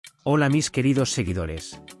Hola mis queridos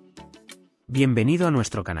seguidores. Bienvenido a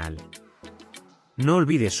nuestro canal. No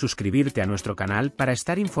olvides suscribirte a nuestro canal para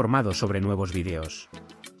estar informado sobre nuevos vídeos.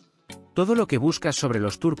 Todo lo que buscas sobre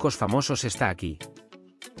los turcos famosos está aquí.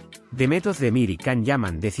 Demet, Özdemir y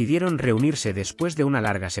Yaman decidieron reunirse después de una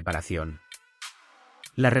larga separación.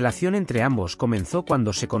 La relación entre ambos comenzó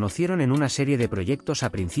cuando se conocieron en una serie de proyectos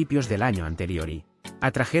a principios del año anterior y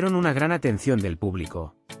atrajeron una gran atención del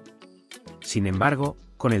público. Sin embargo,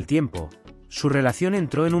 con el tiempo, su relación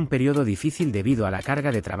entró en un periodo difícil debido a la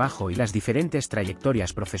carga de trabajo y las diferentes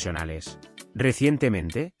trayectorias profesionales.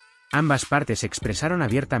 Recientemente, ambas partes expresaron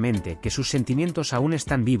abiertamente que sus sentimientos aún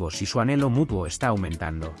están vivos y su anhelo mutuo está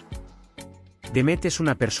aumentando. Demet es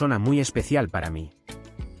una persona muy especial para mí.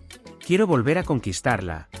 Quiero volver a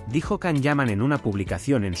conquistarla, dijo Yaman en una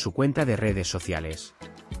publicación en su cuenta de redes sociales.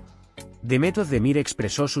 Demet Özdemir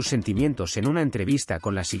expresó sus sentimientos en una entrevista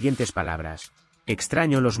con las siguientes palabras: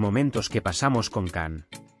 extraño los momentos que pasamos con Can.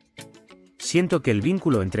 Siento que el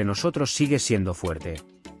vínculo entre nosotros sigue siendo fuerte.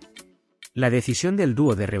 La decisión del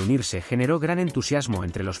dúo de reunirse generó gran entusiasmo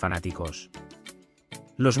entre los fanáticos.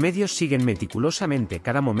 Los medios siguen meticulosamente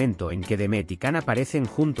cada momento en que Demet y Can aparecen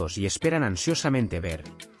juntos y esperan ansiosamente ver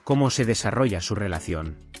cómo se desarrolla su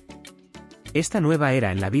relación. Esta nueva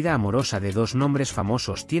era en la vida amorosa de dos nombres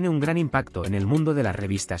famosos tiene un gran impacto en el mundo de las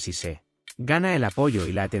revistas y se gana el apoyo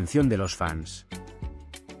y la atención de los fans.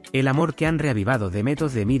 El amor que han reavivado Demet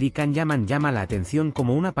Özdemir y Yaman llama la atención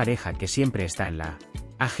como una pareja que siempre está en la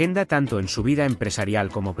agenda tanto en su vida empresarial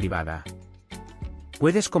como privada.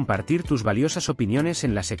 Puedes compartir tus valiosas opiniones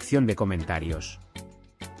en la sección de comentarios.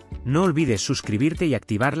 No olvides suscribirte y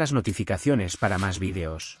activar las notificaciones para más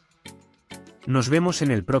vídeos. Nos vemos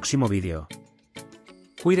en el próximo vídeo.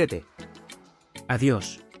 Cuídate.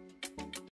 Adiós.